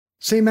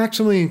St.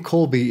 Maximilian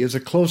Kolbe is a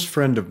close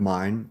friend of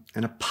mine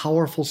and a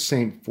powerful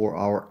saint for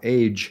our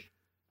age.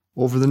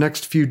 Over the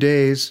next few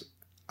days,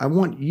 I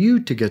want you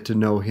to get to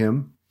know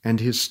him and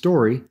his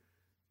story,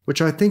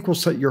 which I think will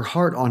set your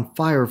heart on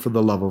fire for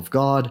the love of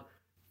God,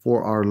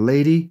 for Our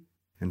Lady,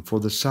 and for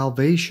the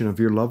salvation of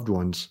your loved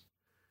ones.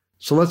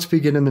 So let's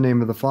begin in the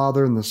name of the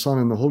Father, and the Son,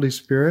 and the Holy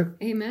Spirit.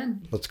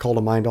 Amen. Let's call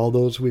to mind all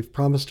those we've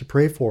promised to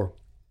pray for.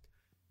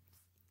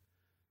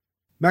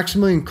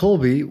 Maximilian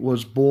Kolbe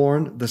was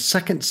born the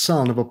second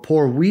son of a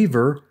poor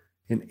weaver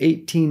in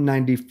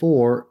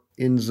 1894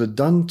 in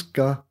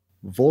Zdunska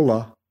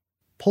Wola,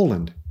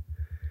 Poland.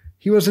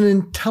 He was an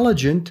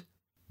intelligent,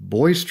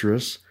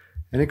 boisterous,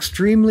 and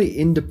extremely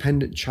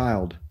independent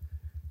child.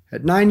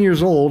 At 9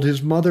 years old,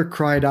 his mother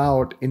cried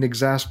out in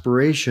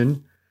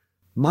exasperation,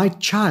 "My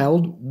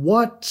child,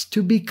 what's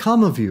to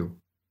become of you?"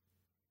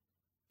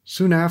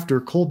 Soon after,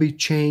 Kolbe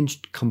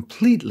changed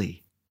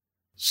completely,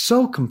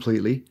 so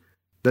completely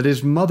that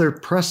his mother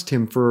pressed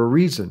him for a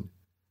reason.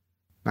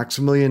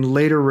 Maximilian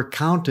later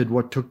recounted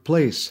what took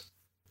place.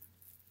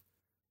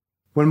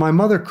 "When my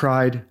mother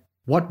cried,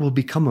 'What will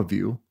become of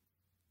you?'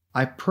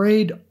 I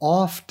prayed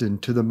often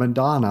to the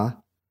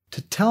Madonna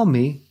to tell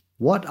me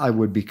what I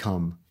would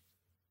become.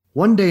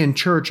 One day in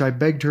church I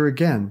begged her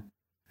again,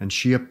 and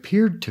she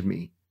appeared to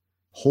me,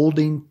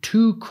 holding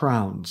 2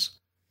 crowns,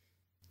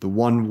 the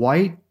one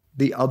white,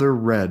 the other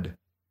red.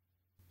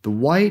 The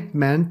white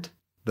meant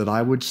that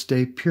I would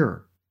stay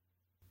pure,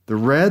 the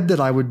red that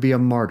I would be a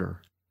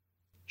martyr.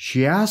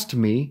 She asked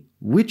me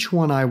which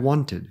one I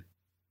wanted.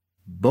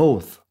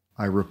 'Both,'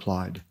 I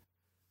replied.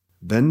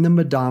 Then the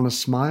Madonna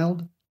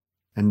smiled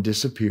and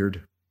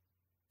disappeared."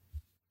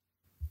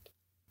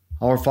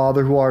 Our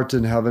Father who art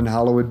in heaven,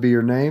 hallowed be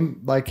your name.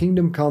 Thy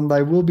kingdom come,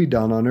 thy will be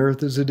done on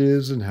earth as it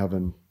is in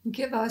heaven.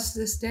 Give us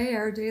this day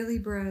our daily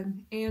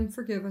bread, and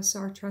forgive us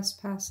our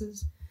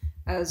trespasses,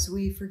 as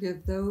we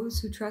forgive those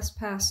who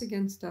trespass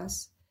against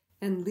us.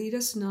 And lead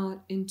us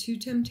not into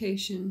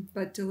temptation,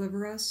 but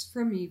deliver us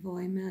from evil.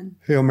 Amen.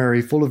 Hail Mary,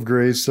 full of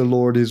grace, the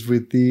Lord is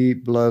with thee.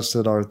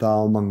 Blessed art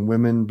thou among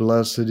women.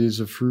 Blessed is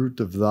the fruit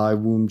of thy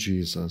womb,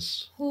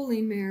 Jesus.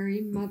 Holy Mary,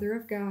 Mother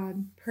of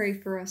God, pray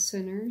for us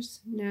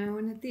sinners, now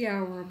and at the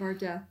hour of our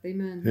death.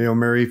 Amen. Hail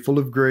Mary, full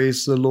of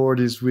grace, the Lord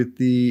is with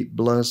thee.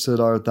 Blessed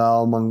art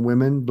thou among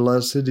women.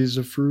 Blessed is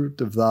the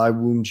fruit of thy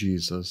womb,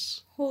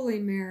 Jesus. Holy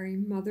Mary,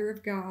 Mother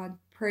of God,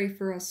 pray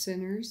for us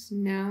sinners,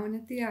 now and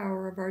at the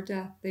hour of our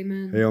death.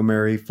 Amen. Hail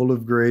Mary, full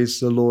of grace,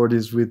 the Lord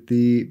is with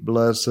thee.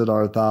 Blessed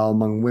art thou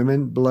among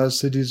women.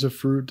 Blessed is the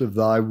fruit of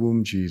thy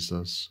womb,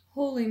 Jesus.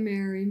 Holy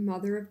Mary,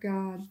 Mother of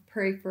God,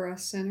 pray for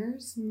us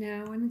sinners,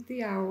 now and at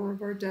the hour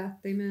of our death.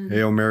 Amen.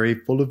 Hail Mary,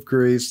 full of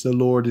grace, the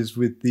Lord is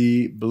with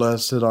thee.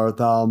 Blessed art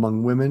thou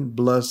among women.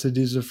 Blessed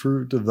is the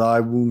fruit of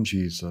thy womb,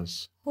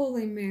 Jesus.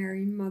 Holy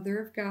Mary, Mother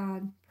of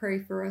God, pray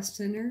for us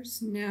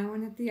sinners, now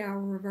and at the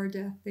hour of our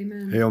death.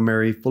 Amen. Hail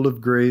Mary, full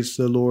of grace,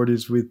 the Lord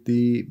is with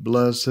thee.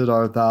 Blessed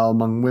art thou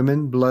among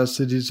women.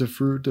 Blessed is the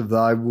fruit of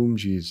thy womb,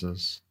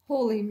 Jesus.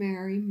 Holy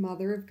Mary,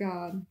 Mother of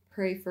God,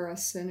 pray for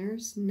us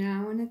sinners,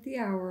 now and at the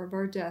hour of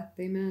our death.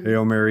 Amen.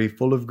 Hail Mary,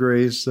 full of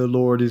grace, the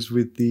Lord is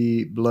with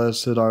thee.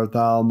 Blessed art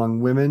thou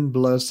among women.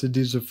 Blessed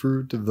is the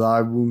fruit of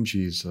thy womb,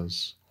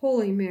 Jesus.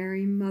 Holy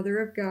Mary, Mother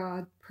of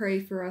God, pray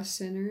for us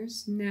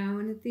sinners, now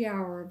and at the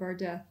hour of our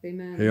death.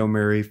 Amen. Hail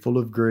Mary, full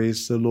of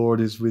grace, the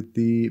Lord is with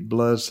thee.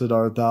 Blessed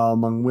art thou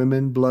among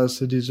women.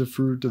 Blessed is the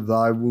fruit of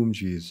thy womb,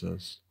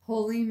 Jesus.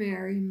 Holy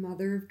Mary,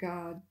 Mother of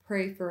God,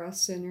 pray for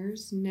us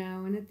sinners,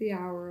 now and at the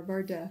hour of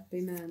our death.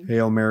 Amen.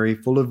 Hail Mary,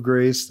 full of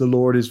grace, the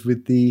Lord is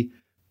with thee.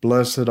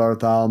 Blessed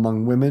art thou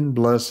among women.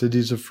 Blessed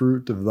is the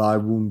fruit of thy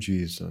womb,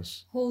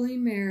 Jesus. Holy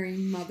Mary,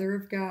 Mother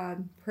of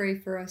God, pray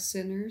for us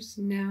sinners,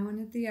 now and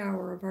at the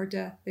hour of our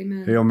death.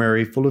 Amen. Hail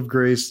Mary, full of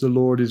grace, the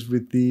Lord is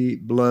with thee.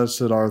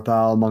 Blessed art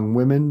thou among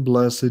women.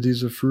 Blessed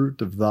is the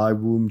fruit of thy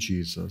womb,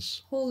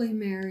 Jesus. Holy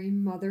Mary,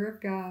 Mother of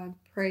God,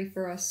 pray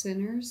for us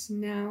sinners,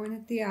 now and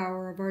at the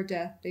hour of our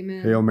death.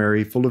 Amen. Hail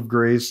Mary, full of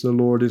grace, the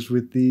Lord is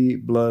with thee.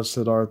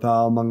 Blessed art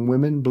thou among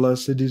women.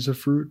 Blessed is the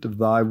fruit of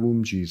thy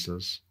womb,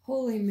 Jesus.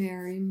 Holy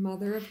Mary,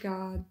 Mother of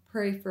God,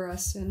 pray for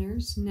us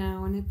sinners,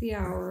 now and at the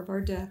hour of our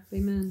death.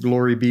 Amen.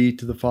 Glory be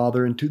to the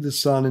Father, and to the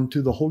Son, and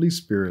to the Holy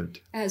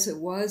Spirit. As it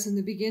was in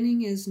the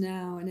beginning, is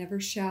now, and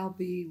ever shall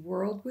be,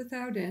 world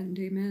without end.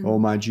 Amen. O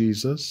my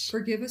Jesus,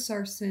 forgive us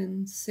our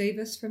sins, save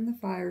us from the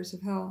fires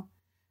of hell.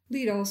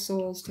 Lead all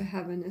souls to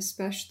heaven,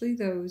 especially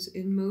those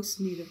in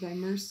most need of thy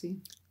mercy.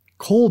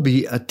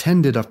 Kolbe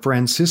attended a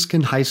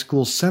Franciscan high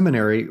school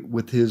seminary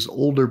with his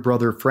older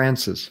brother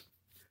Francis.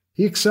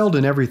 He excelled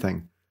in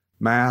everything,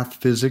 math,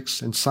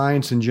 physics, and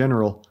science in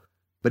general,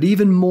 but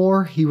even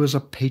more, he was a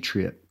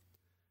patriot.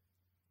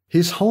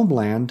 His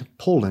homeland,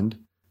 Poland,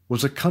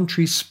 was a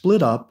country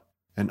split up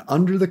and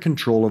under the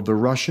control of the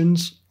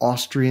Russians,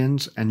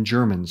 Austrians, and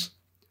Germans.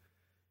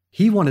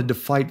 He wanted to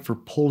fight for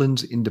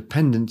Poland's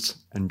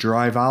independence and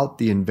drive out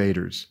the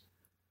invaders.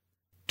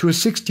 To a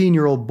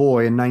 16-year-old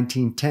boy in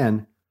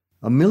 1910,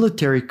 a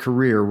military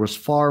career was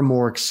far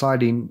more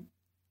exciting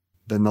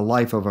than the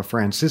life of a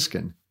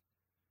Franciscan.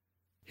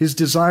 His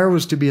desire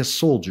was to be a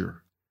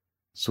soldier,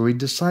 so he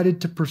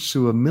decided to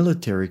pursue a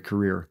military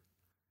career.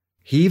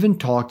 He even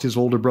talked his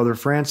older brother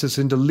Francis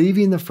into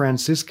leaving the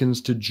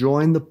Franciscans to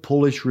join the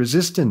Polish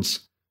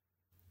resistance.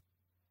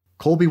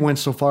 Kolbe went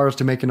so far as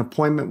to make an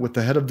appointment with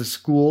the head of the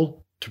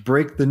school to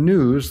break the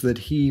news that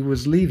he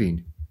was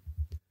leaving.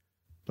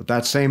 But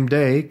that same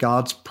day,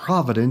 God's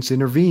providence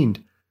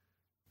intervened.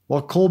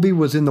 While Kolbe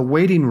was in the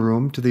waiting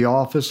room to the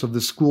office of the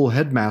school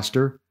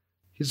headmaster,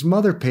 his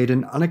mother paid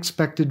an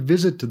unexpected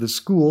visit to the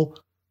school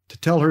to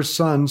tell her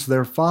sons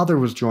their father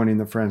was joining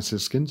the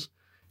Franciscans.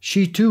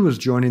 She too was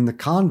joining the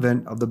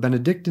convent of the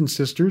Benedictine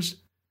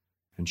sisters,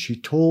 and she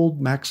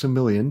told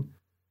Maximilian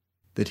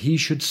that he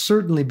should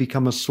certainly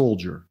become a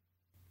soldier,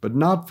 but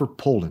not for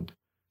Poland,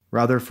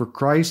 rather for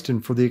Christ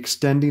and for the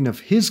extending of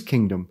his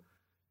kingdom,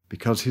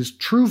 because his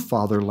true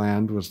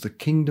fatherland was the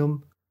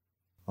kingdom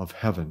of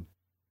heaven.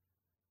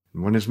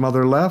 And when his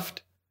mother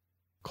left,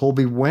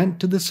 Kolbe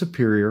went to the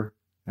superior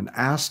and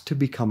asked to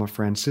become a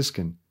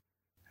Franciscan,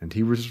 and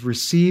he was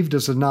received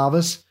as a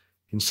novice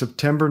in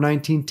September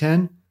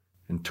 1910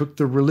 and took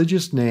the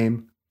religious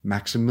name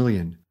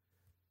Maximilian.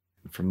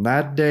 And from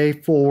that day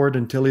forward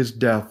until his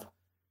death,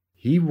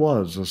 he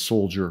was a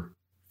soldier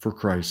for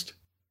Christ.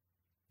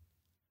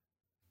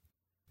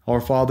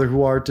 Our Father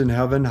who art in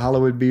heaven,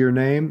 hallowed be your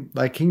name.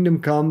 Thy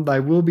kingdom come, thy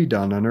will be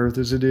done on earth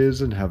as it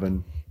is in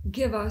heaven.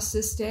 Give us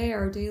this day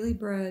our daily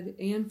bread,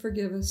 and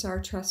forgive us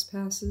our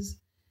trespasses,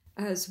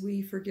 as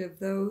we forgive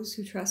those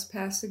who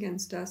trespass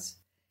against us.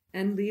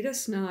 And lead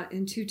us not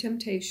into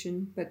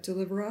temptation, but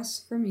deliver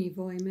us from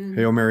evil. Amen.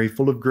 Hail Mary,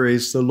 full of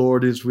grace, the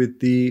Lord is with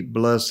thee.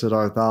 Blessed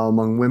art thou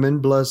among women,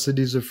 blessed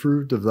is the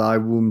fruit of thy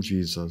womb,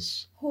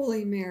 Jesus.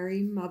 Holy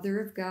Mary, Mother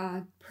of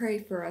God, pray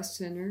for us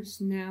sinners,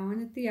 now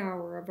and at the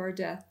hour of our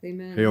death.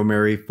 Amen. Hail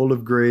Mary, full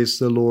of grace,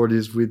 the Lord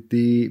is with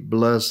thee.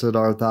 Blessed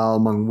art thou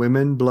among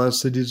women,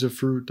 blessed is the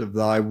fruit of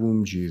thy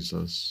womb,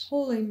 Jesus.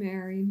 Holy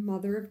Mary,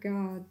 Mother of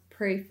God,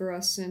 pray for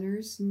us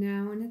sinners,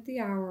 now and at the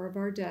hour of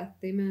our death.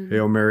 Amen.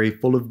 Hail Mary,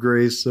 full of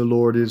grace, the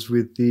Lord is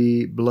with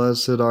thee.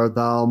 Blessed art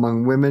thou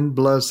among women,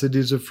 blessed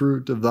is the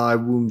fruit of thy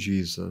womb,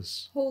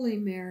 Jesus. Holy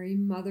Mary,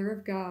 Mother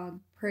of God,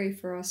 pray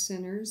for us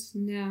sinners,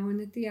 now and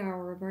at the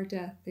hour of our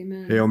death.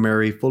 Amen. Hail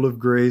Mary, full of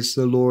grace,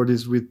 the Lord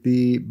is with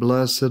thee.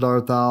 Blessed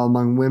art thou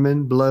among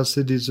women,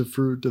 blessed is the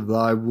fruit of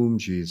thy womb,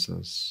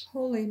 Jesus.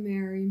 Holy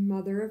Mary,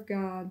 Mother of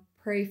God,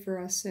 pray for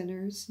us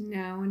sinners,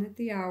 now and at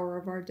the hour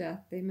of our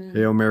death. Amen.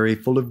 Hail Mary,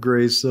 full of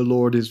grace, the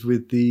Lord is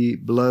with thee.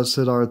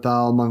 Blessed art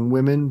thou among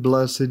women,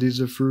 blessed is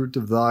the fruit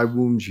of thy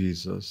womb,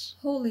 Jesus.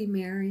 Holy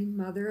Mary,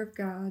 Mother of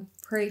God,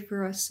 pray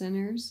for us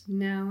sinners,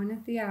 now and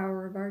at the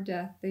hour of our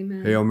death.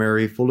 Amen. Hail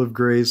Mary, full of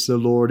grace, the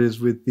Lord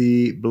is with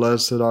thee.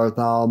 Blessed art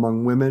thou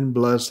among women,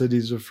 blessed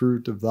is the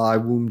fruit of thy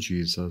womb,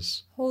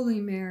 Jesus.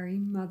 Holy Mary,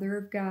 Mother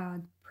of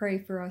God, pray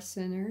for us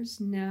sinners,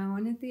 now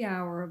and at the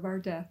hour of our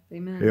death.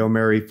 Amen. Hail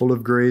Mary, full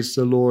of grace,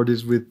 the Lord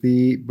is with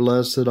thee.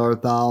 Blessed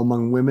art thou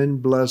among women,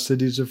 blessed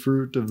is the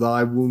fruit of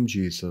thy womb,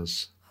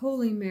 Jesus.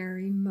 Holy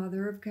Mary,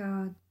 Mother of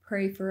God,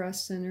 pray for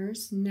us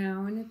sinners,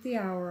 now and at the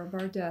hour of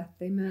our death.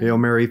 Amen. Hail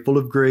Mary, full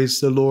of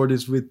grace, the Lord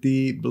is with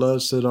thee.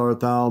 Blessed art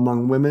thou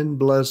among women,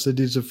 blessed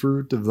is the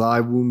fruit of thy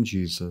womb,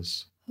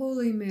 Jesus.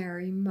 Holy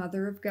Mary,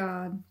 Mother of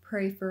God,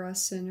 pray for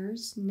us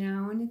sinners,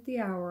 now and at the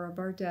hour of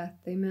our death.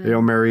 Amen.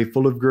 Hail Mary,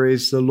 full of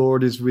grace, the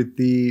Lord is with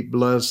thee.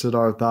 Blessed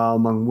art thou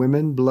among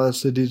women,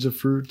 blessed is the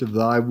fruit of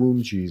thy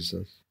womb,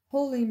 Jesus.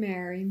 Holy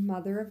Mary,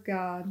 Mother of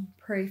God,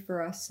 pray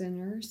for us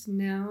sinners,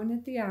 now and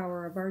at the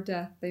hour of our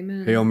death.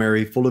 Amen. Hail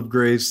Mary, full of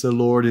grace, the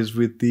Lord is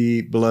with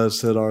thee.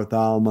 Blessed art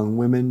thou among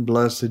women,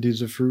 blessed is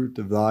the fruit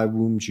of thy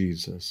womb,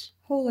 Jesus.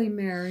 Holy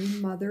Mary,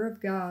 Mother of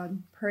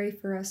God, pray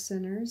for us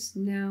sinners,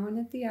 now and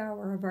at the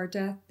hour of our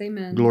death.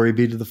 Amen. Glory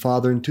be to the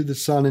Father, and to the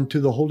Son, and to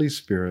the Holy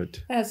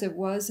Spirit. As it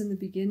was in the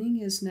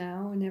beginning, is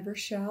now, and ever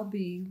shall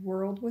be,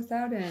 world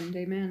without end.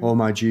 Amen. O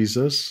my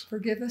Jesus,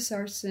 forgive us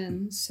our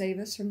sins, save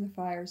us from the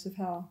fires of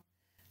hell.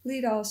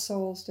 Lead all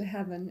souls to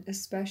heaven,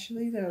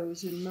 especially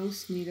those in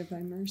most need of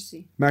thy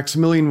mercy.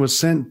 Maximilian was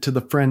sent to the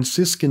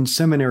Franciscan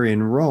seminary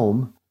in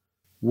Rome,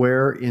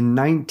 where in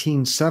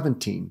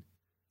 1917,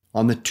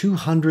 on the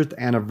 200th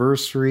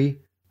anniversary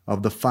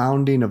of the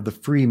founding of the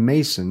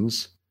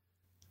Freemasons,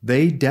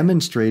 they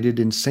demonstrated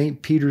in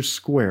St. Peter's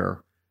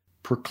Square,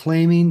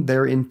 proclaiming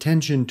their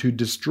intention to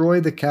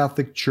destroy the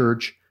Catholic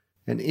Church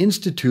and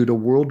institute a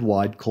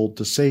worldwide cult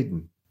to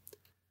Satan.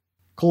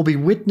 Kolbe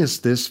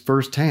witnessed this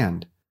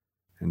firsthand,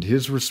 and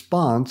his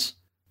response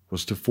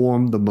was to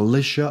form the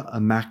Militia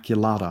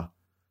Immaculata,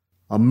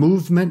 a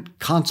movement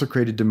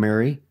consecrated to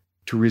Mary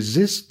to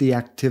resist the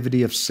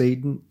activity of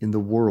Satan in the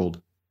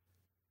world.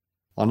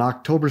 On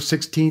October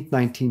 16,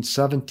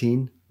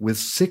 1917, with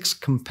 6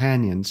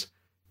 companions,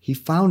 he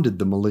founded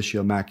the Militia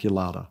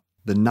Immaculata,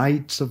 the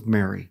Knights of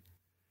Mary.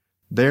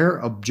 Their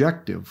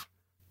objective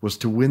was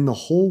to win the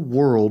whole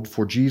world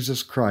for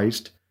Jesus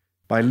Christ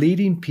by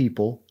leading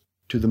people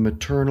to the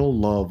maternal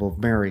love of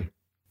Mary.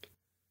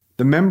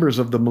 The members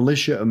of the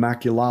Militia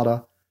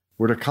Immaculata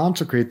were to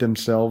consecrate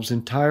themselves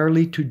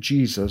entirely to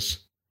Jesus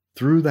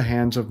through the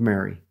hands of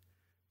Mary,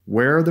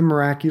 wear the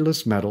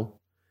miraculous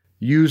medal,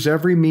 use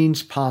every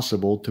means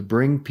possible to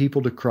bring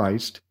people to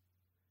Christ,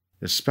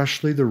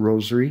 especially the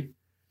rosary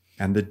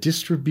and the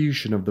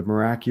distribution of the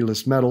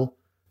miraculous medal,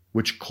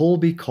 which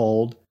Kolbe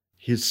called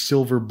his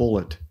silver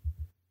bullet.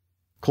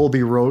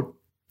 Kolbe wrote,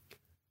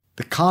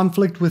 "The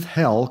conflict with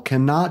hell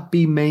cannot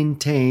be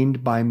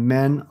maintained by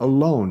men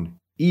alone,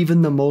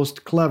 even the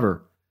most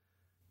clever.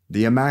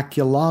 The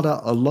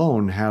Immaculata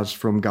alone has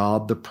from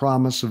God the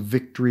promise of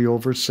victory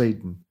over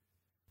Satan.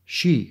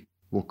 She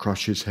will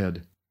crush his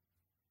head."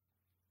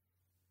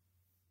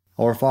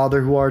 Our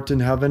Father who art in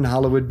heaven,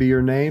 hallowed be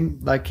your name.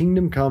 Thy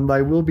kingdom come,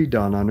 thy will be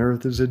done on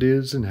earth as it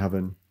is in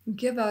heaven.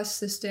 Give us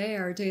this day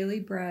our daily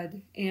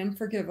bread, and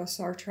forgive us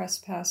our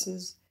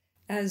trespasses,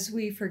 as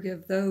we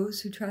forgive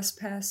those who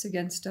trespass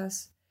against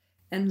us.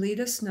 And lead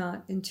us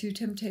not into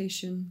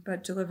temptation,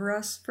 but deliver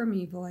us from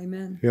evil.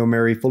 Amen. Hail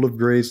Mary, full of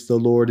grace, the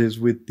Lord is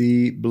with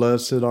thee.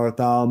 Blessed art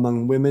thou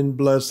among women,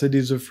 blessed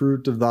is the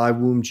fruit of thy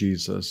womb,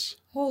 Jesus.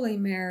 Holy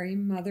Mary,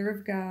 Mother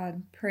of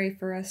God, pray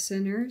for us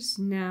sinners,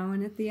 now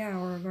and at the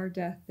hour of our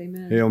death.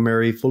 Amen. Hail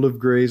Mary, full of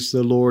grace,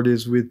 the Lord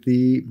is with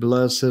thee.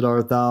 Blessed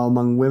art thou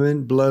among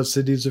women,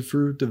 blessed is the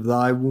fruit of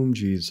thy womb,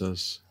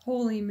 Jesus.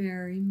 Holy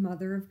Mary,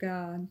 Mother of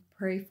God,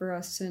 pray for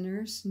us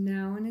sinners,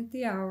 now and at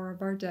the hour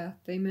of our death.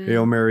 Amen.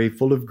 Hail Mary,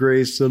 full of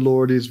grace, the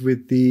Lord is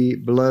with thee.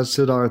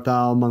 Blessed art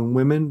thou among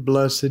women,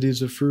 blessed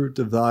is the fruit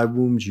of thy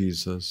womb,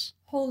 Jesus.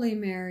 Holy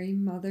Mary,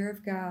 Mother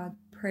of God,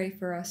 pray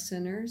for us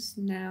sinners,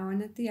 now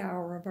and at the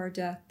hour of our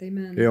death.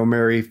 Amen. Hail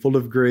Mary, full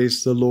of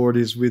grace, the Lord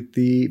is with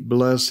thee.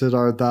 Blessed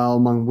art thou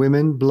among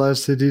women,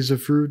 blessed is the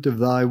fruit of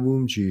thy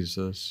womb,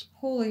 Jesus.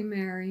 Holy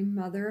Mary,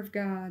 Mother of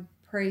God,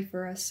 pray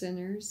for us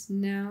sinners,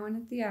 now and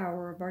at the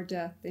hour of our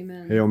death.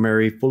 Amen. Hail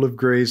Mary, full of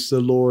grace, the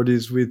Lord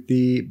is with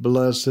thee.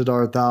 Blessed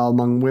art thou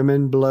among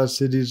women,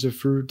 blessed is the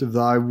fruit of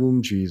thy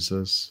womb,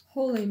 Jesus.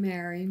 Holy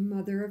Mary,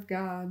 Mother of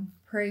God,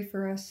 pray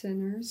for us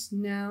sinners,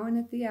 now and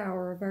at the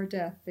hour of our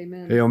death.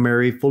 Amen. Hail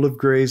Mary, full of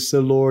grace,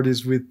 the Lord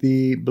is with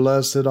thee.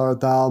 Blessed art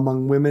thou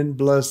among women,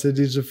 blessed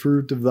is the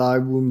fruit of thy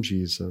womb,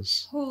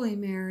 Jesus. Holy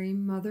Mary,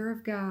 Mother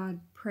of God,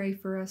 pray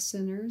for us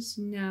sinners,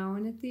 now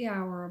and at the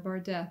hour of our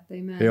death.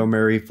 Amen. Hail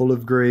Mary, full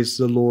of grace,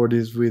 the Lord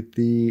is with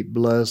thee.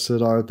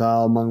 Blessed art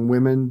thou among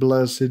women,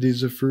 blessed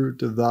is the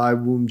fruit of thy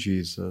womb,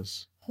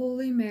 Jesus.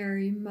 Holy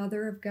Mary,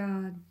 Mother of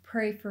God,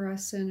 pray for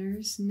us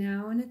sinners,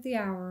 now and at the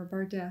hour of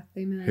our death.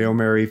 Amen. Hail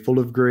Mary, full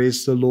of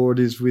grace, the Lord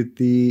is with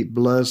thee.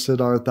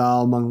 Blessed art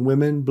thou among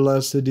women,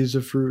 blessed is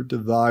the fruit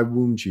of thy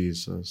womb,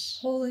 Jesus.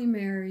 Holy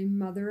Mary,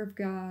 Mother of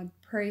God,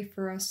 pray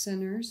for us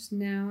sinners,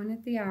 now and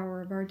at the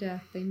hour of our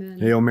death. Amen.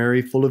 Hail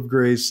Mary, full of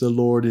grace, the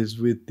Lord is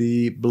with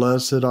thee.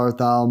 Blessed art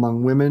thou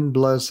among women,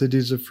 blessed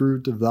is the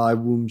fruit of thy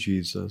womb,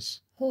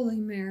 Jesus. Holy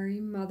Mary,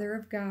 Mother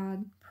of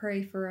God,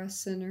 pray for us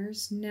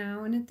sinners,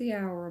 now and at the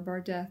hour of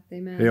our death.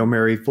 Amen. Hail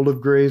Mary, full of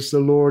grace, the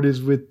Lord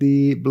is with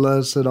thee.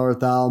 Blessed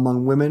art thou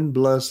among women,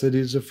 blessed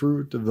is the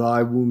fruit of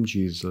thy womb,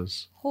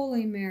 Jesus.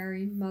 Holy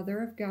Mary,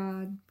 Mother of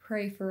God,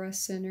 pray for us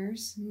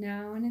sinners,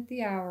 now and at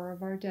the hour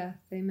of our death.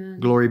 Amen.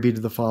 Glory be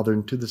to the Father,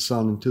 and to the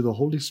Son, and to the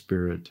Holy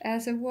Spirit.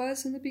 As it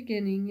was in the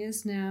beginning,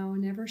 is now,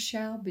 and ever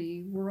shall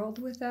be, world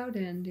without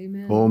end.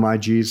 Amen. O my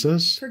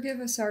Jesus, forgive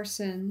us our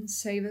sins,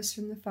 save us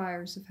from the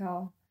fires of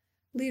hell.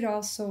 Lead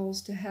all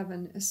souls to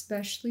heaven,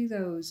 especially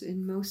those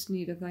in most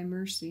need of thy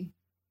mercy.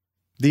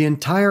 the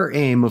entire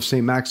aim of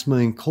St.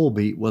 Maximilian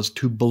Kolbe was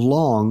to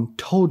belong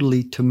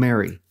totally to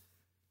Mary.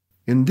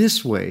 In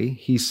this way,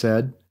 he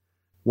said,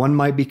 one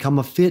might become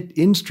a fit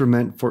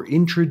instrument for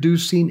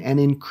introducing and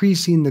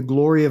increasing the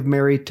glory of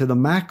Mary to the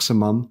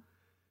maximum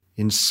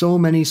in so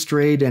many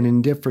strayed and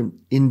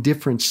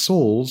indifferent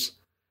souls,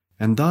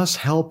 and thus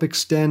help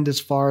extend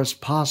as far as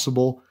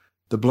possible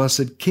the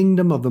blessed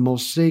kingdom of the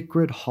most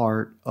sacred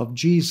heart of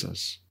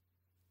Jesus.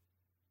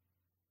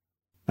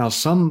 Now,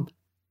 some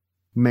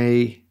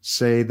may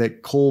say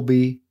that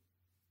Kolbe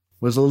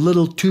was a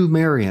little too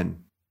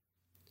Marian.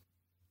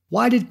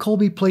 Why did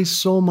Kolbe place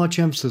so much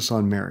emphasis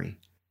on Mary?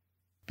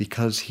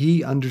 Because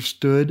he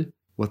understood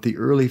what the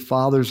early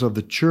fathers of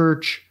the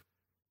Church,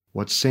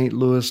 what St.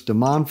 Louis de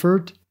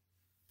Montfort,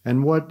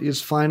 and what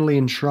is finally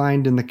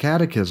enshrined in the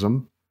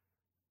Catechism,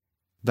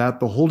 that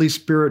the Holy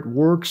Spirit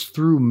works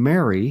through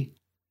Mary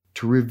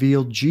to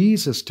reveal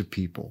Jesus to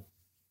people,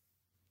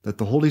 that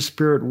the Holy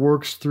Spirit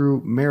works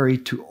through Mary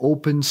to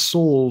open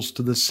souls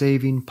to the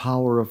saving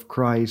power of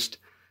Christ,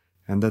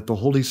 and that the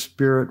Holy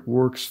Spirit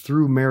works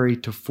through Mary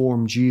to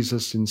form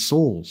Jesus in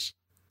souls.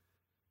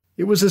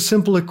 It was a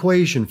simple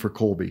equation for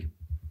Kolbe.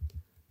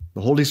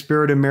 The Holy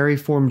Spirit and Mary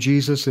formed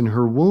Jesus in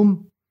her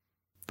womb.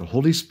 The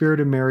Holy Spirit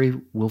and Mary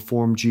will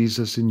form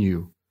Jesus in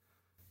you.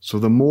 So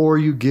the more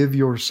you give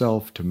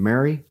yourself to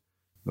Mary,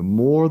 the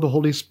more the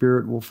Holy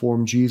Spirit will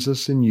form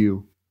Jesus in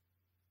you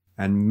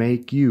and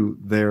make you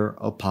their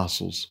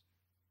apostles.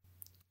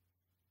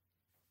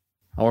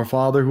 Our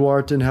Father who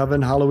art in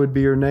heaven, hallowed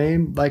be your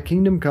name. Thy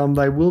kingdom come,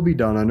 thy will be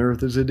done on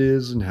earth as it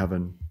is in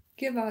heaven.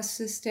 Give us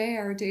this day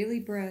our daily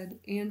bread,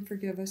 and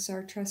forgive us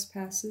our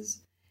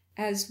trespasses,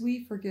 as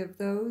we forgive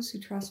those who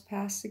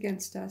trespass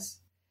against us.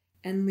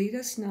 and lead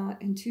us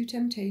not into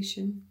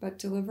temptation, but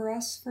deliver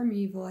us from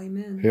evil.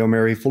 Amen. Hail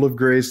Mary, full of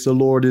grace, the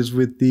Lord is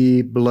with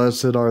thee.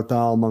 Blessed art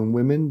thou among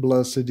women,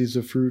 blessed is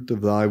the fruit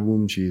of thy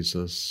womb,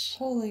 Jesus.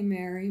 Holy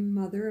Mary,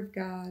 Mother of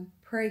God,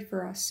 pray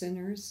for us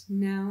sinners,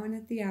 now and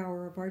at the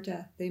hour of our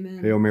death.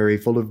 Amen. Hail Mary,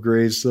 full of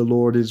grace, the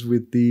Lord is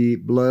with thee.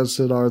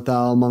 Blessed art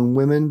thou among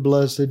women,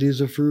 blessed is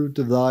the fruit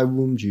of thy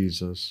womb,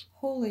 Jesus.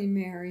 Holy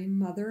Mary,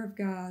 Mother of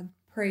God,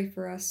 pray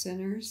for us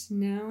sinners,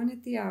 now and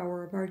at the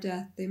hour of our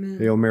death. Amen.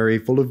 Hail Mary,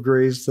 full of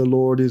grace, the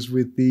Lord is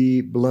with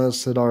thee.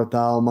 Blessed art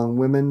thou among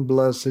women,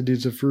 blessed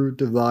is the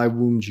fruit of thy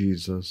womb,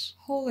 Jesus.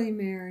 Holy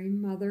Mary,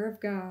 Mother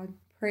of God,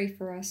 pray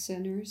for us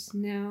sinners,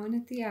 now and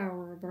at the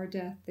hour of our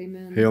death.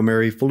 Amen. Hail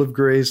Mary, full of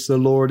grace, the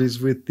Lord is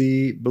with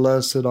thee.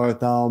 Blessed art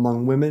thou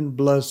among women,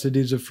 blessed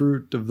is the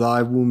fruit of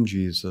thy womb,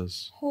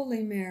 Jesus.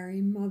 Holy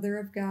Mary, Mother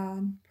of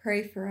God,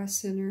 pray for us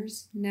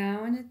sinners,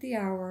 now and at the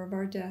hour of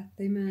our death.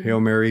 Amen.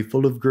 Hail Mary,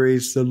 full of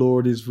grace, the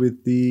Lord is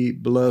with thee.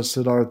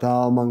 Blessed art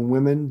thou among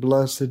women,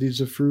 blessed is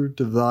the fruit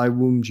of thy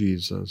womb,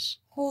 Jesus.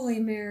 Holy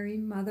Mary,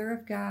 Mother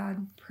of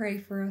God, pray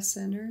for us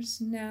sinners,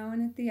 now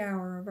and at the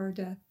hour of our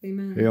death.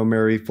 Amen. Hail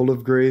Mary, full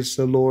of grace,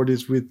 the Lord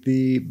is with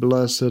thee.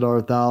 Blessed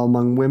art thou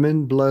among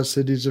women,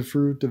 blessed is the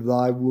fruit of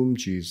thy womb,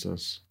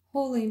 Jesus.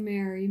 Holy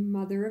Mary,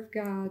 Mother of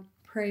God,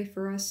 pray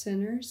for us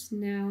sinners,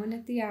 now and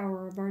at the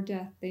hour of our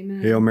death.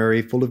 Amen. Hail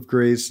Mary, full of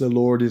grace, the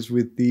Lord is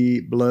with thee.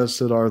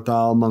 Blessed art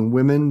thou among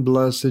women,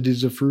 blessed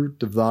is the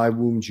fruit of thy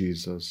womb,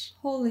 Jesus.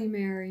 Holy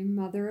Mary,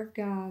 Mother of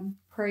God,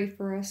 pray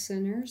for us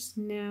sinners,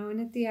 now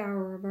and at the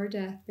hour of our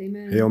death.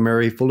 Amen. Hail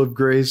Mary, full of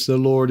grace, the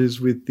Lord is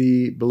with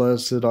thee.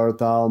 Blessed art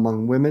thou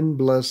among women,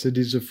 blessed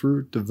is the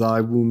fruit of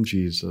thy womb,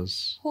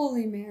 Jesus.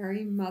 Holy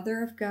Mary,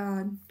 Mother of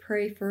God,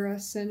 pray for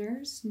us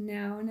sinners,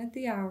 now and at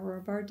the hour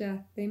of our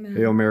death. Amen.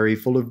 Hail Mary,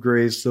 full of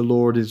grace, the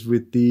Lord is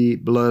with thee.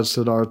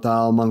 Blessed art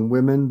thou among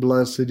women,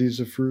 blessed is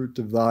the fruit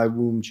of thy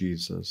womb,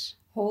 Jesus.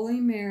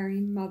 Holy Mary,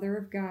 Mother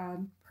of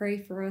God, pray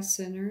for us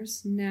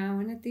sinners, now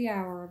and at the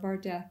hour of our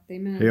death.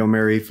 Amen. Hail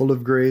Mary, full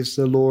of grace,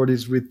 the Lord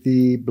is with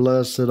thee.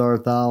 Blessed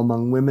art thou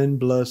among women,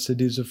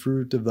 blessed is the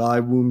fruit of thy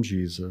womb,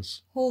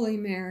 Jesus. Holy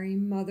Mary,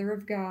 Mother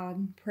of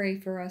God, pray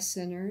for us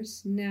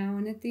sinners, now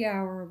and at the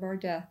hour of our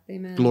death.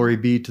 Amen. Glory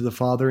be to the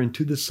Father, and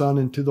to the Son,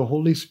 and to the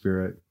Holy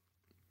Spirit.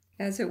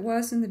 As it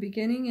was in the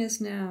beginning,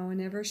 is now,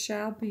 and ever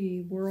shall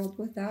be, world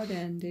without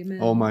end. Amen.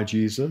 O my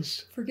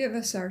Jesus, forgive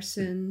us our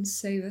sins,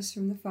 save us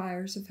from the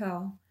fires of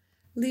hell.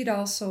 Lead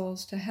all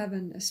souls to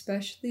heaven,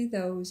 especially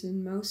those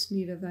in most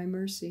need of thy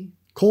mercy.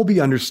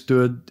 Kolbe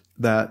understood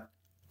that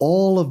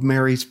all of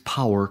Mary's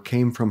power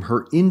came from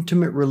her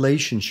intimate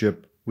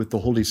relationship with the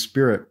Holy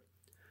Spirit.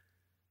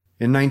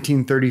 In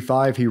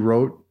 1935, he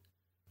wrote,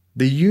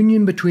 "The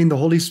union between the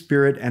Holy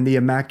Spirit and the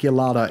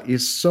Immaculata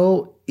is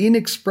so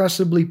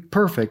inexpressibly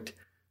perfect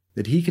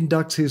that he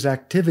conducts his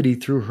activity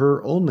through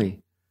her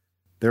only.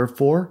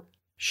 Therefore,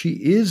 she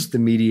is the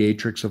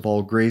mediatrix of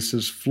all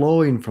graces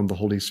flowing from the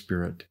Holy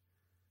Spirit.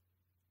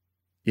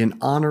 In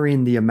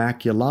honoring the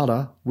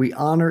Immaculata, we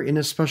honor in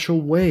a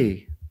special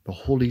way the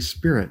Holy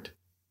Spirit."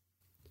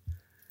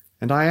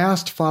 And I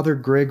asked Father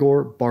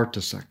Gregor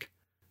Bartosek,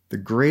 the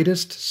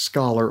greatest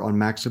scholar on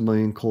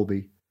Maximilian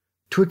Kolbe,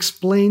 to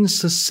explain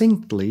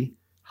succinctly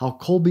how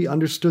Kolbe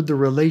understood the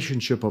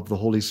relationship of the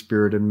Holy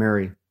Spirit and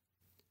Mary.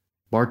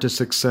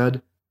 Bartosek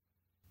said,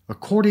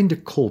 "According to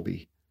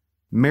Kolbe,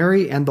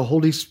 Mary and the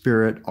Holy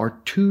Spirit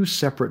are two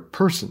separate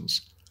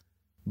persons,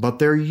 but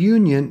their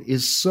union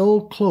is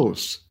so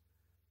close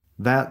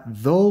that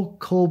though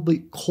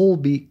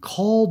Kolbe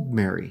called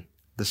Mary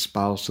the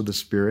spouse of the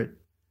Spirit,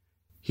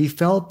 he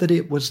felt that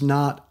it was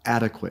not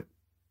adequate.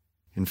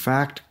 In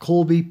fact,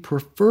 Kolbe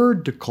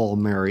preferred to call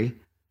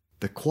Mary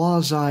the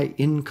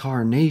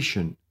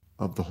quasi-incarnation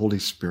of the Holy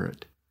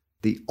Spirit,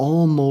 the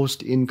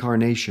almost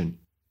incarnation.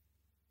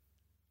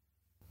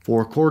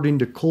 For according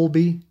to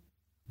Kolbe,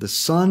 the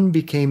Son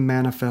became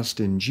manifest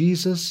in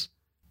Jesus,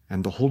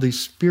 and the Holy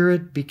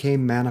Spirit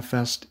became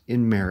manifest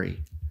in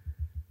Mary.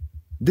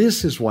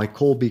 This is why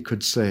Kolbe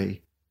could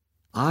say,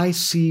 'I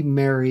see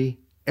Mary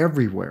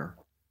everywhere.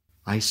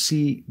 I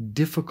see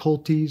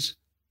difficulties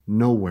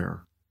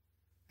nowhere.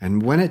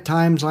 And when at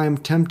times I am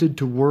tempted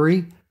to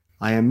worry,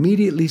 I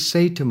immediately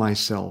say to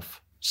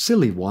myself,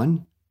 silly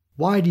one,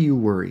 why do you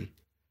worry?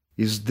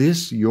 Is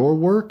this your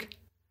work?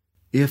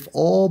 If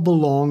all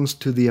belongs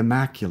to the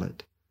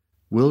Immaculate,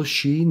 will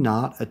she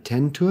not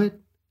attend to it?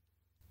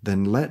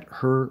 Then let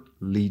her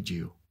lead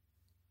you.'"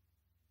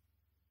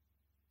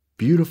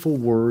 Beautiful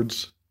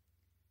words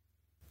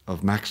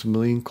of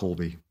Maximilian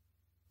Kolbe.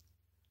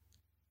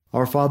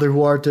 Our Father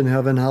who art in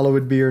heaven,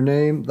 hallowed be your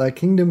name. Thy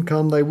kingdom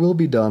come, thy will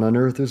be done on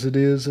earth as it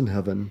is in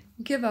heaven.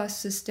 Give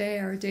us this day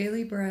our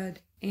daily bread,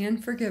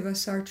 and forgive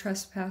us our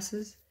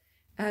trespasses,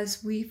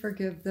 as we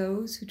forgive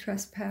those who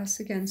trespass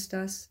against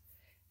us.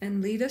 And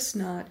lead us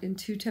not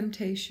into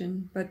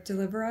temptation, but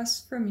deliver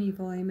us from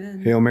evil.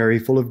 Amen. Hail Mary,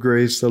 full of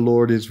grace, the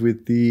Lord is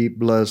with thee.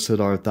 Blessed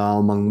art thou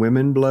among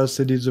women,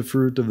 blessed is the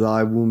fruit of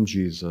thy womb,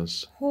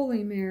 Jesus.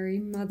 Holy Mary,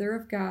 Mother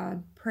of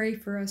God, pray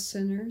for us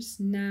sinners,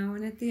 now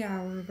and at the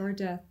hour of our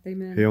death.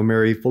 Amen. Hail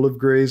Mary, full of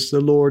grace,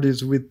 the Lord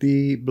is with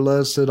thee.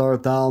 Blessed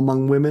art thou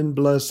among women,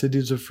 blessed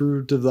is the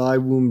fruit of thy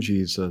womb,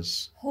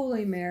 Jesus.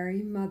 Holy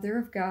Mary, Mother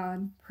of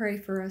God, pray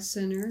for us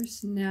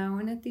sinners, now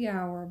and at the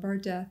hour of our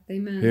death.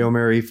 Amen. Hail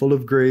Mary, full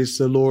of grace,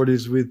 the Lord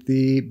is with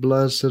thee.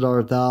 Blessed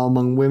art thou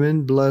among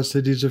women,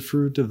 blessed is the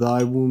fruit of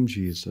thy womb,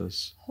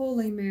 Jesus.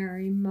 Holy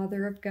Mary,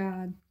 Mother of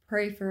God,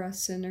 pray for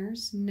us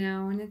sinners,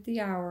 now and at the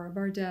hour of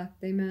our death.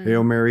 Amen.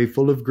 Hail Mary,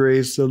 full of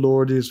grace, the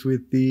Lord is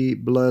with thee.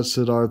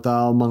 Blessed art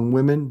thou among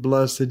women,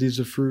 blessed is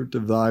the fruit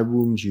of thy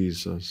womb,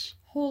 Jesus.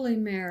 Holy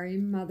Mary,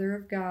 Mother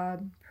of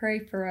God, pray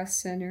for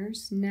us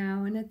sinners,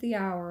 now and at the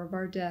hour of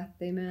our death.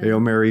 Amen. Hail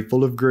Mary,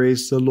 full of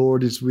grace, the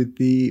Lord is with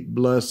thee.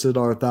 Blessed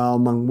art thou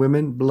among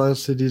women,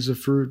 blessed is the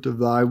fruit of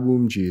thy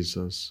womb,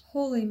 Jesus.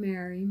 Holy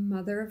Mary,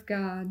 Mother of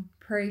God,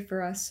 pray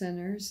for us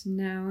sinners,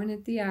 now and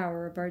at the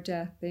hour of our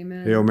death.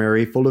 Amen. Hail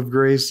Mary, full of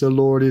grace, the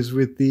Lord is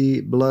with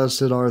thee.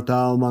 Blessed art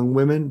thou among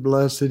women,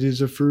 blessed is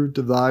the fruit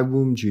of thy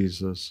womb,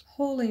 Jesus.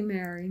 Holy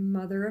Mary,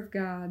 Mother of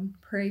God,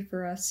 pray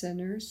for us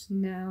sinners,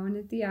 now and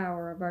at the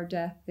hour of our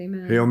death.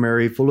 Amen. Hail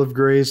Mary, full of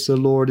grace, the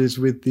Lord is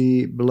with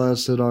thee.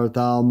 Blessed art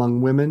thou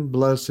among women,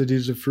 blessed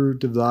is the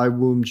fruit of thy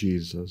womb,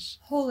 Jesus.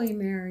 Holy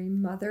Mary,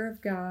 Mother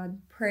of God,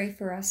 pray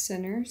for us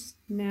sinners,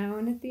 now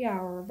and at the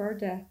hour of our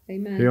death.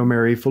 Amen. Hail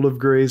Mary, full of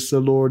grace, the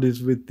Lord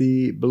is with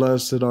thee.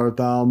 Blessed art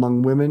thou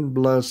among women,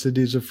 blessed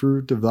is the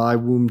fruit of thy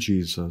womb,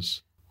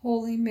 Jesus.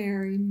 Holy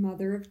Mary,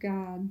 Mother of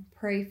God,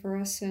 pray for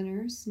us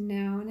sinners,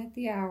 now and at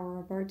the hour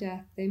of our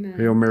death. Amen.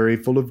 Hail Mary,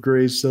 full of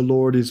grace, the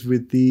Lord is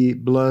with thee.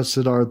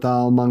 Blessed art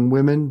thou among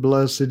women,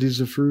 blessed is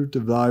the fruit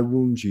of thy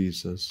womb,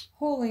 Jesus.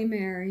 Holy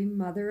Mary,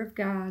 Mother of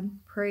God,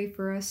 pray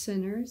for us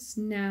sinners,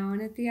 now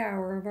and at the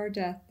hour of our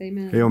death.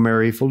 Amen. Hail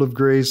Mary, full of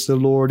grace, the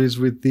Lord is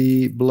with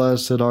thee.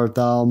 Blessed art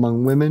thou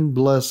among women,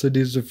 blessed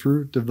is the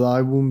fruit of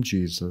thy womb,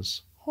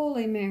 Jesus.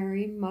 Holy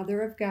Mary,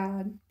 Mother of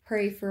God,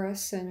 pray for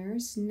us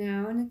sinners,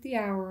 now and at the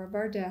hour of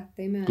our death.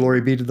 Amen.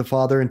 Glory be to the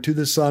Father, and to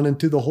the Son, and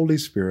to the Holy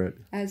Spirit.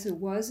 As it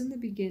was in the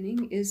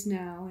beginning, is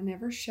now, and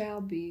ever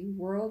shall be,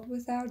 world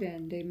without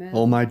end. Amen.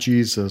 O my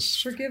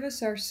Jesus, forgive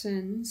us our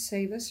sins,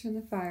 save us from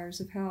the fires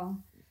of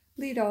hell.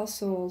 Lead all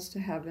souls to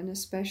heaven,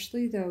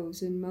 especially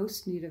those in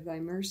most need of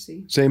thy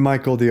mercy. Saint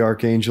Michael the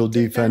Archangel,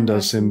 defend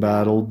us in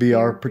battle. Be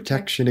our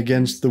protection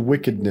against the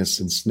wickedness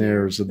and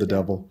snares of the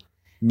devil.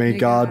 May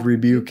God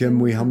rebuke him,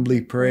 we humbly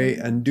pray,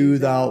 and do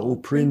thou, O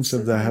Prince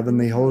of the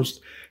heavenly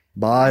host,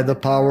 by the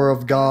power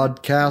of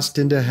God, cast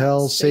into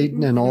hell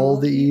Satan and all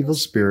the evil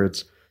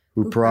spirits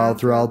who prowl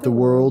throughout the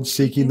world,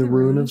 seeking the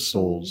ruin of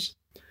souls.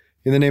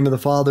 In the name of the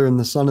Father, and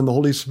the Son, and the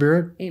Holy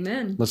Spirit,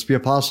 Amen. Let's be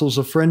apostles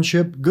of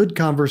friendship, good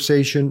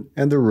conversation,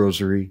 and the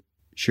rosary.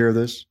 Share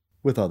this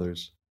with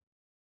others.